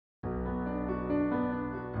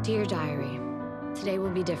Dear Diary, today will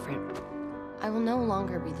be different. I will no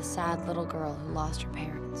longer be the sad little girl who lost her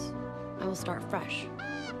parents. I will start fresh.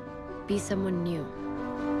 Be someone new.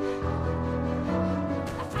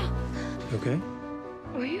 You okay?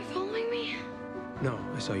 Were you following me? No,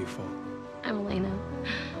 I saw you fall. I'm Elena.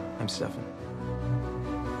 I'm Stefan.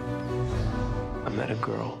 I met a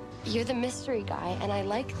girl. You're the mystery guy, and I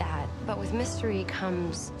like that. But with mystery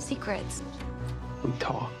comes secrets. We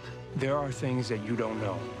talked. There are things that you don't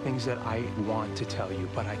know, things that I want to tell you,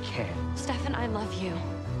 but I can't. Stefan, I love you.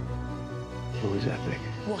 It was epic.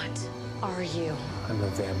 What are you? I'm a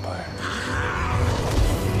vampire.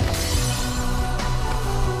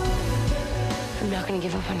 I'm not gonna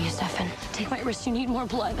give up on you, Stefan. Take my wrist, you need more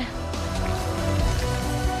blood.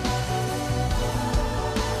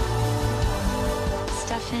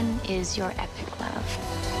 Stefan is your epic love.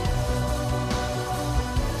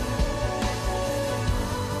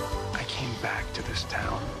 I came back to this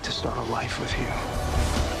town to start a life with you.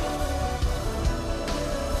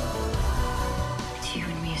 It's you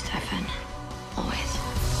and me, Stefan. Always.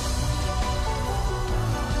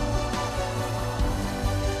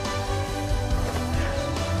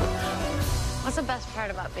 What's the best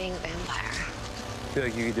part about being a vampire? I feel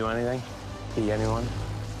like you could do anything, be anyone.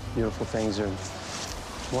 Beautiful things are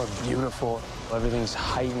more beautiful. Everything's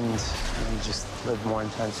heightened. You just live more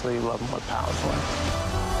intensely, love more powerfully.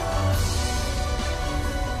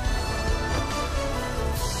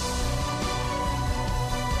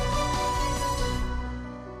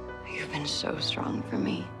 You've been so strong for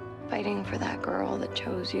me. Fighting for that girl that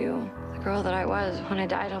chose you. The girl that I was when I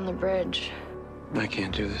died on the bridge. I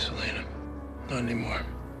can't do this, Elena. Not anymore.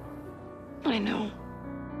 I know.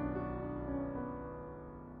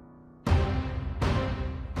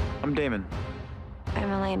 I'm Damon.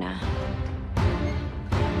 I'm Elena.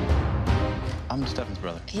 I'm Stefan's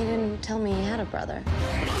brother. He didn't tell me he had a brother.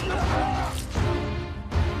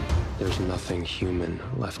 There's nothing human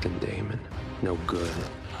left in Damon. No good,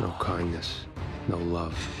 no kindness, no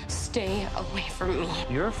love. Stay away from me.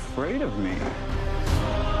 You're afraid of me.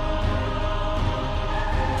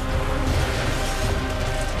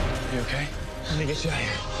 You okay? Let me get you out of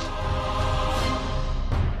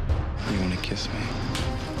here. You want to kiss me?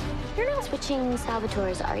 You're not switching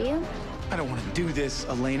Salvatores, are you? I don't want to do this,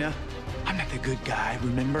 Elena. I'm not the good guy,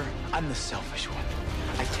 remember? I'm the selfish one.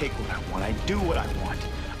 I take what I want. I do what I want.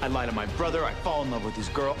 I lie to my brother. I fall in love with this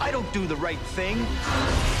girl. I don't do the right thing.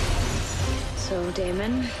 So,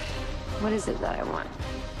 Damon, what is it that I want?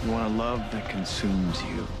 You want a love that consumes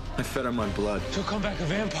you. I fed her my blood. She'll come back a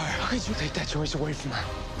vampire. How could you take that choice away from her?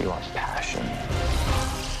 You want passion.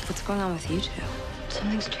 What's going on with you two?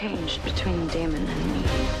 Something's changed between Damon and me.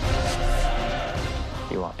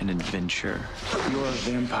 You want an adventure. You're a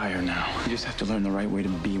vampire now. You just have to learn the right way to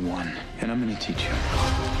be one. And I'm gonna teach you.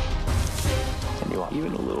 And you want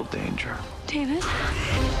even a little danger. David?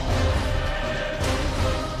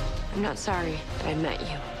 I'm not sorry that I met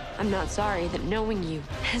you. I'm not sorry that knowing you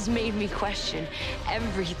has made me question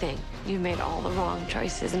everything. You've made all the wrong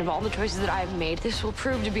choices, and of all the choices that I've made, this will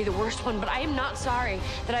prove to be the worst one, but I am not sorry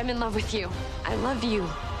that I'm in love with you. I love you,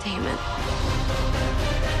 Damon.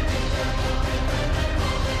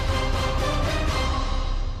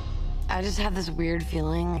 I just have this weird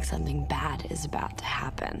feeling like something bad is about to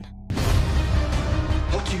happen.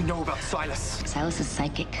 What do you know about Silas? Silas is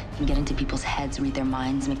psychic. He can get into people's heads, read their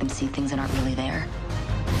minds, make them see things that aren't really there.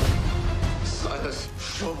 Silas,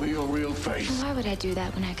 show me your real face. Why would I do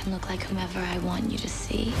that when I can look like whomever I want you to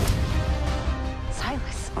see?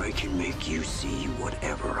 Silas. I can make you see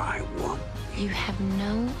whatever I want. You have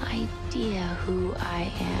no idea who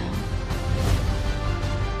I am.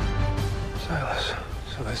 Silas,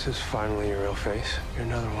 so this is finally your real face? You're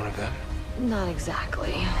another one of them? Not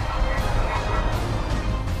exactly.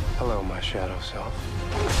 Hello, my shadow self.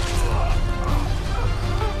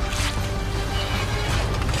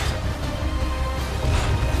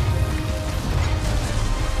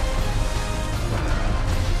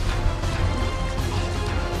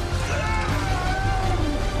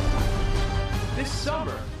 This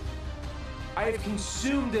summer, I have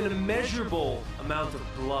consumed an immeasurable amount of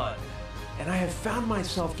blood, and I have found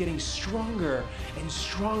myself getting stronger and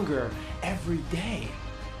stronger every day.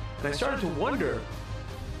 And I started to wonder,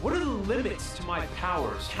 what are the limits to my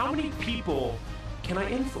powers? How many people can I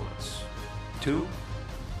influence? 2?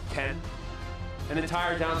 10? An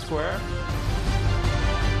entire town square?